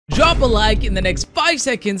Drop a like in the next 5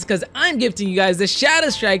 seconds because I'm gifting you guys the Shadow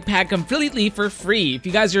Strike pack completely for free. If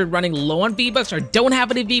you guys are running low on V-Bucks or don't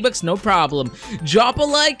have any V-Bucks, no problem. Drop a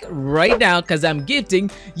like right now because I'm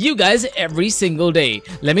gifting you guys every single day.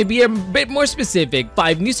 Let me be a bit more specific.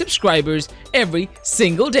 5 new subscribers every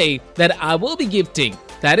single day that I will be gifting.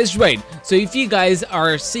 That is right. So if you guys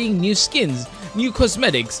are seeing new skins, new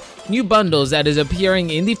cosmetics, new bundles that is appearing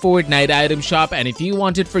in the Fortnite item shop, and if you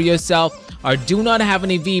want it for yourself or do not have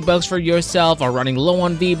any V-Bucks for yourself or running low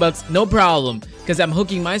on V-Bucks, no problem, because I'm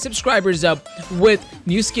hooking my subscribers up with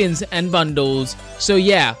new skins and bundles. So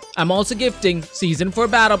yeah, I'm also gifting Season 4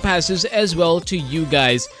 Battle Passes as well to you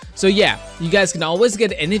guys. So yeah, you guys can always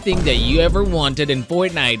get anything that you ever wanted in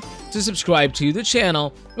Fortnite. To subscribe to the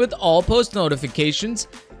channel with all post notifications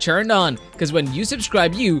turned on, because when you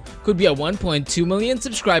subscribe, you could be a 1.2 million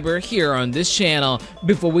subscriber here on this channel.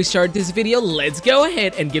 Before we start this video, let's go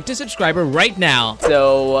ahead and gift a subscriber right now.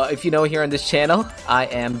 So if you know, here on this channel, I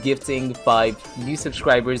am gifting 5 new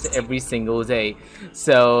subscribers every single day.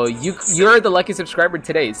 So you're the lucky subscriber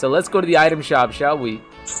today. So let's go to the item shop, shall we?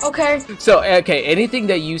 Okay. So okay, anything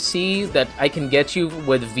that you see that I can get you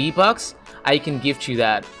with V-Bucks, I can gift you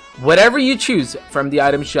that. Whatever you choose from the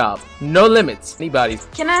item shop, no limits. Anybody.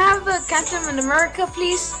 Can I have the Captain America,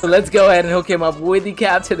 please? So let's go ahead and hook him up with the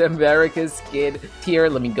Captain America skin here.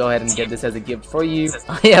 Let me go ahead and get this as a gift for you.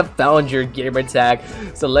 I have found your gamer tag,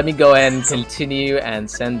 so let me go ahead and continue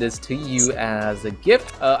and send this to you as a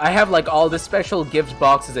gift. I have like all the special gift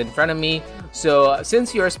boxes in front of me. So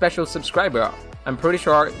since you're a special subscriber, I'm pretty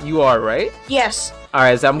sure you are, right? Yes.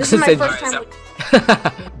 Alright, so I'm this gonna is my send first time.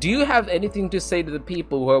 Do you have anything to say to the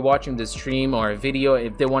people who are watching the stream or a video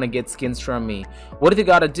if they want to get skins from me? What do they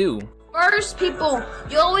gotta do? First, people,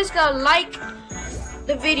 you always gotta like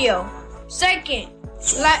the video. Second,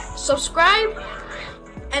 subscribe.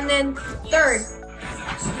 And then third,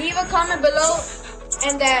 leave a comment below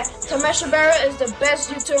and that Tamesha Barra is the best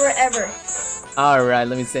YouTuber ever. Alright,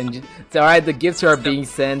 let me send you. Alright, the gifts are being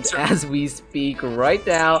sent as we speak right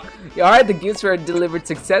now. Alright, the gifts were delivered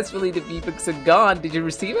successfully. The V-Bucks are gone. Did you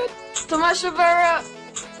receive it? Tamesha Barra,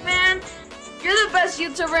 man, you're the best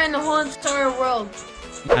YouTuber in the whole entire world.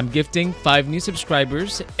 I'm gifting 5 new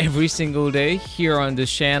subscribers every single day here on this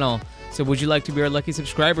channel. So would you like to be our lucky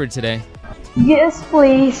subscriber today? Yes,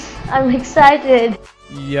 please. I'm excited.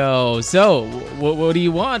 Yo, so what do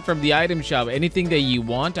you want from the item shop? Anything that you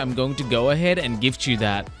want, I'm going to go ahead and gift you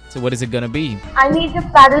that. So what is it gonna be? I need the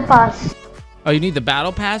battle pass. Oh, you need the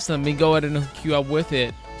battle pass? Let me go ahead and hook you up with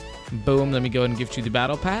it. Boom, let me go ahead and gift you the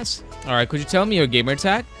battle pass. Alright, could you tell me your gamer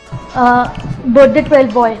tag? Birthday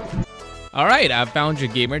 12 boy. Alright, I found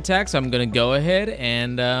your gamer tag, so I'm gonna go ahead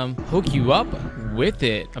and hook you up with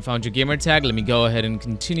it. I found your gamer tag. Let me go ahead and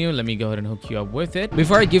continue. Let me go ahead and hook you up with it.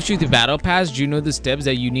 Before I gift you the battle pass, do you know the steps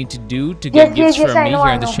that you need to do to get gifts from me here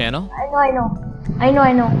on the channel? I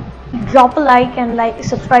know. Drop a like and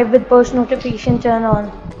subscribe with post notification turn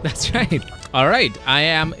on. That's right. Alright, I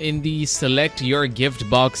am in the select your gift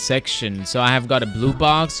box section. So I have got a blue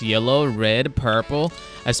box, yellow, red, purple,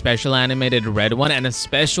 a special animated red one, and a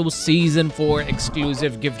special season 4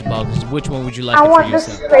 exclusive gift box. Which one would you like? I want the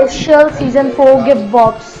special season 4 gift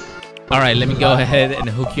box. Alright, let me go ahead and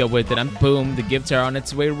hook you up with it. And boom, the gifts are on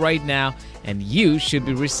its way right now. And you should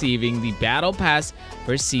be receiving the battle pass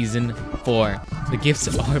for season 4. The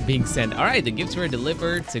gifts are being sent. Alright, the gifts were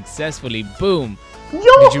delivered successfully. Boom. Yo,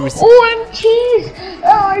 OMGs! Oh,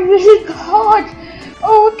 I really got.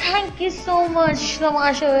 Oh, thank you so much,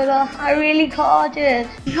 Tamesha. I really got it.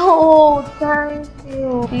 Yo, thank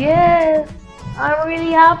you. Yes, I'm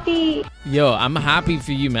really happy. Yo, I'm happy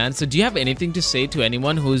for you, man. So do you have anything to say to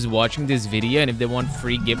anyone who's watching this video, and if they want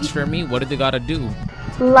free gifts from me, what do they gotta do?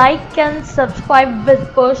 Like and subscribe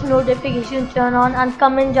with post notification turn on and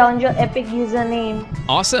comment down your epic username.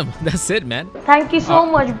 Awesome. That's it, man. Thank you so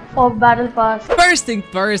much for battle pass. First thing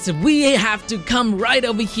first, we have to come right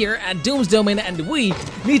over here at Doom's Domain, and we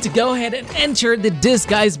need to go ahead and enter the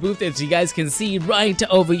disguise booth, as you guys can see right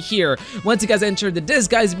over here. Once you guys enter the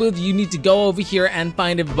disguise booth, you need to go over here and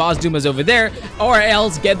find if Boss Doom is over there, or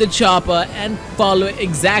else get the chopper and follow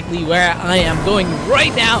exactly where I am going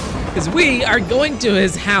right now, because we are going to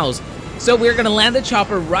his house. So we're gonna land the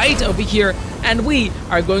chopper right over here, and we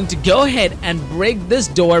are going to go ahead and break this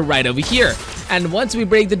door right over here. And once we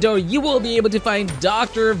break the door, you will be able to find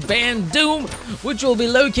Dr. Van Doom, which will be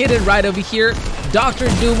located right over here. Dr.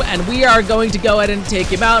 Doom, and we are going to go ahead and take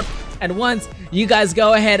him out. And once you guys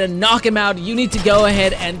go ahead and knock him out, you need to go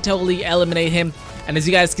ahead and totally eliminate him. And as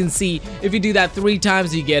you guys can see, if you do that 3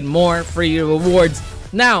 times, you get more free rewards.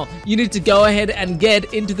 Now, you need to go ahead and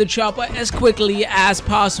get into the chopper as quickly as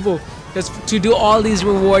possible. because to do all these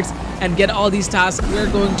rewards and get all these tasks,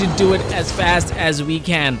 we're going to do it as fast as we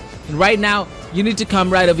can. And right now, you need to come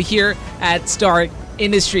right over here at Stark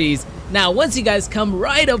Industries. Now, once you guys come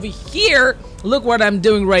right over here, look what I'm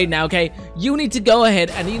doing right now, okay? You need to go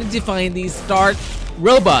ahead and you need to find these Stark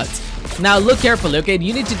robots. Now, look carefully, okay?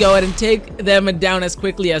 You need to go ahead and take them down as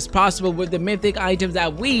quickly as possible with the mythic items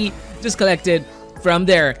that we just collected from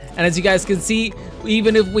there. And as you guys can see,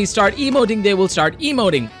 even if we start emoting, they will start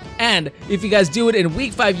emoting. And if you guys do it in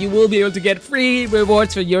week 5, you will be able to get free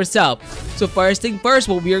rewards for yourself. So first thing first,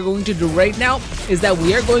 what we are going to do right now is that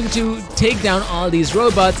we are going to take down all these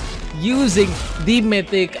robots using the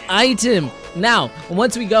mythic item. Now,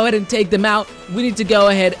 once we go ahead and take them out, we need to go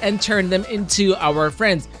ahead and turn them into our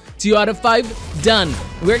friends. 2 out of 5, done.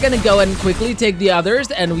 We're gonna go ahead and quickly take the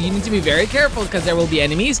others, and we need to be very careful because there will be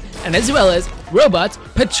enemies and as well as robots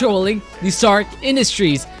patrolling the Stark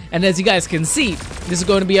Industries. And as you guys can see, this is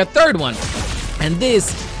going to be a 3rd one, and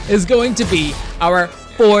this is going to be our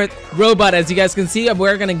 4th robot. As you guys can see,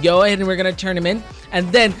 we're gonna go ahead and we're gonna turn him in,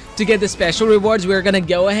 and then to get the special rewards, we're gonna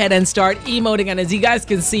go ahead and start emoting. And as you guys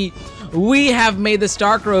can see, we have made the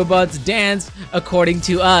Stark robots dance according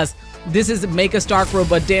to us. This is Make a Stark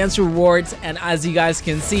Robot Dance rewards, and as you guys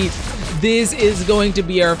can see, this is going to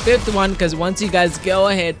be our 5th one, because once you guys go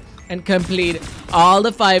ahead and complete all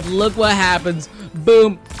the 5, look what happens.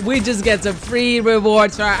 Boom, we just get some free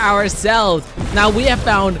rewards for ourselves. Now we have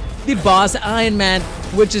found the boss Iron Man,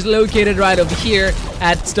 which is located right over here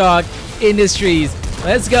at Stark Industries.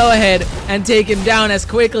 Let's go ahead and take him down as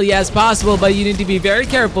quickly as possible, but you need to be very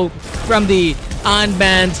careful from the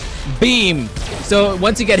unbanned beam. So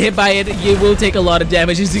once you get hit by it, you will take a lot of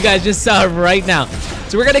damage, as you guys just saw right now.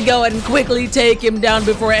 So we're gonna go ahead and quickly take him down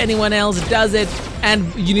before anyone else does it,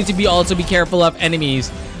 and you need to also be careful of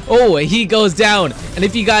enemies. Oh, he goes down. And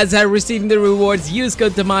if you guys are receiving the rewards, use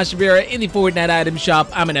code Tamashbira in the Fortnite item shop.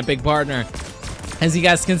 I'm an epic partner. As you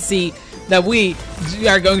guys can see, that we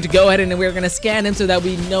are going to go ahead and we're going to scan him so that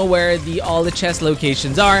we know where all the chest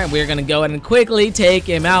locations are, and we're going to go ahead and quickly take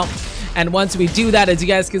him out. And once we do that, as you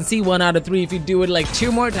guys can see, 1 out of 3, if you do it like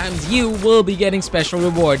 2 more times, you will be getting special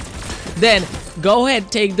rewards. Then go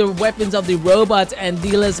ahead, take the weapons of the robots and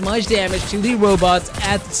deal as much damage to the robots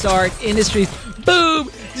at Stark Industries. Boom!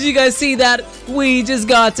 Did you guys see that? We just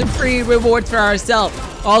got some free rewards for ourselves.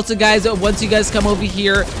 Also guys, once you guys come over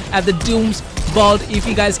here at the Doom's Vault, if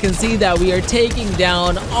you guys can see that we are taking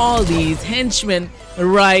down all these henchmen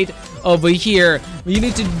right over here. You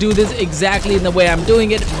need to do this exactly in the way I'm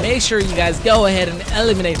doing it. Make sure you guys go ahead and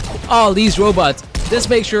eliminate all these robots. Just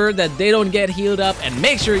make sure that they don't get healed up, and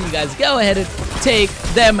make sure you guys go ahead and take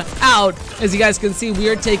them out. As you guys can see, we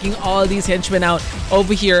are taking all these henchmen out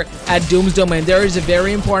over here at Doom's Domain. There is a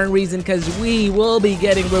very important reason, because we will be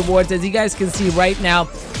getting rewards. As you guys can see right now,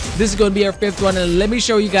 this is going to be our 5th one, and let me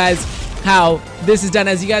show you guys how this is done.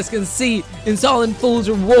 As you guys can see, Insolent Fool's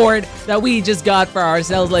reward that we just got for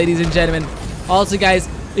ourselves, ladies and gentlemen. Also guys,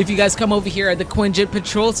 if you guys come over here at the Quinjet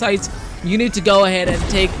patrol sites, you need to go ahead and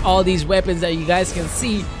take all these weapons that you guys can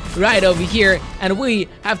see right over here, and we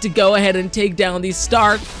have to go ahead and take down these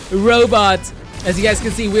Stark robots. As you guys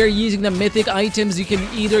can see, we're using the mythic items. You can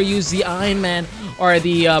either use the Iron Man or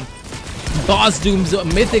the Boss Doom's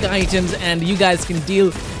mythic items, and you guys can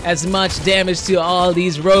deal as much damage to all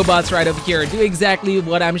these robots right over here. Do exactly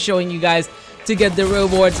what I'm showing you guys to get the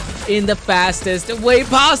rewards in the fastest way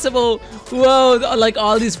possible. Whoa, like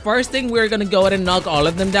all these, first thing, we're gonna go ahead and knock all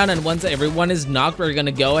of them down, and once everyone is knocked, we're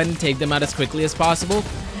gonna go ahead and take them out as quickly as possible.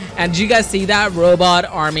 And do you guys see that? Robot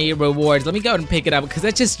Army rewards. Let me go ahead and pick it up because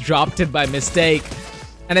I just dropped it by mistake.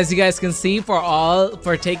 And as you guys can see,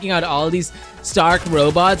 for taking out all these Stark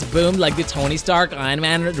robots, boom, like the Tony Stark, Iron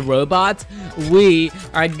Man robots, we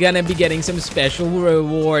are gonna be getting some special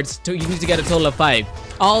rewards. You need to get a total of 5.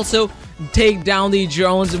 Also, take down the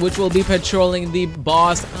drones, which will be patrolling the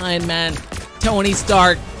Boss, Iron Man, Tony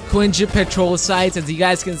Stark, Quinjet patrol sites. As you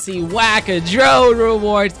guys can see, whack a drone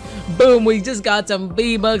rewards. Boom, we just got some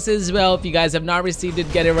V-Bucks as well. If you guys have not received it,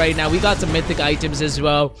 get it right now. We got some mythic items as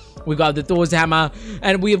well. We got the Thor's hammer,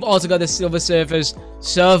 and we've also got the Silver Surface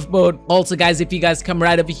surfboard. Also guys, if you guys come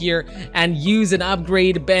right over here and use an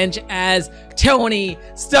upgrade bench as Tony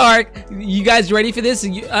Stark, you guys ready for this?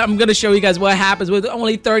 I'm gonna show you guys what happens with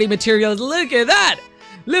only 30 materials. Look at that!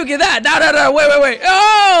 Look at that! No, wait.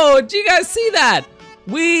 Oh, did you guys see that?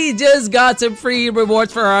 We just got some free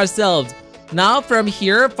rewards for ourselves. Now from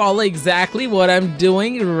here, follow exactly what I'm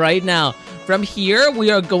doing right now. From here, we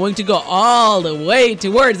are going to go all the way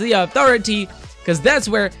towards the Authority, because that's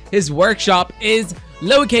where his workshop is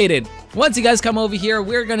located. Once you guys come over here,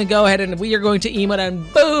 we're gonna go ahead and we are going to emote,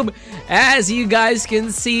 and boom! As you guys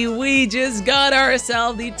can see, we just got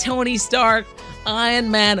ourselves the Tony Stark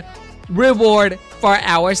Iron Man reward for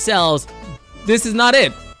ourselves. This is not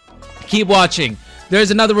it. Keep watching.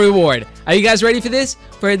 There's another reward. Are you guys ready for this?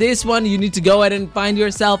 For this one, you need to go ahead and find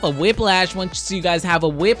yourself a whiplash. Once you guys have a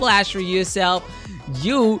whiplash for yourself,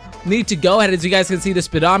 you need to go ahead, as you guys can see the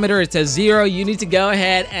speedometer, it says 0. You need to go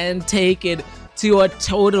ahead and take it to a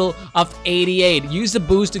total of 88. Use the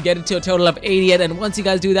boost to get it to a total of 88, and once you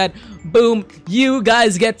guys do that, boom, you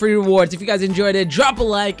guys get free rewards. If you guys enjoyed it, drop a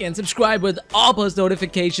like and subscribe with all post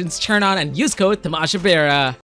notifications turned on, and use code TamashaBera.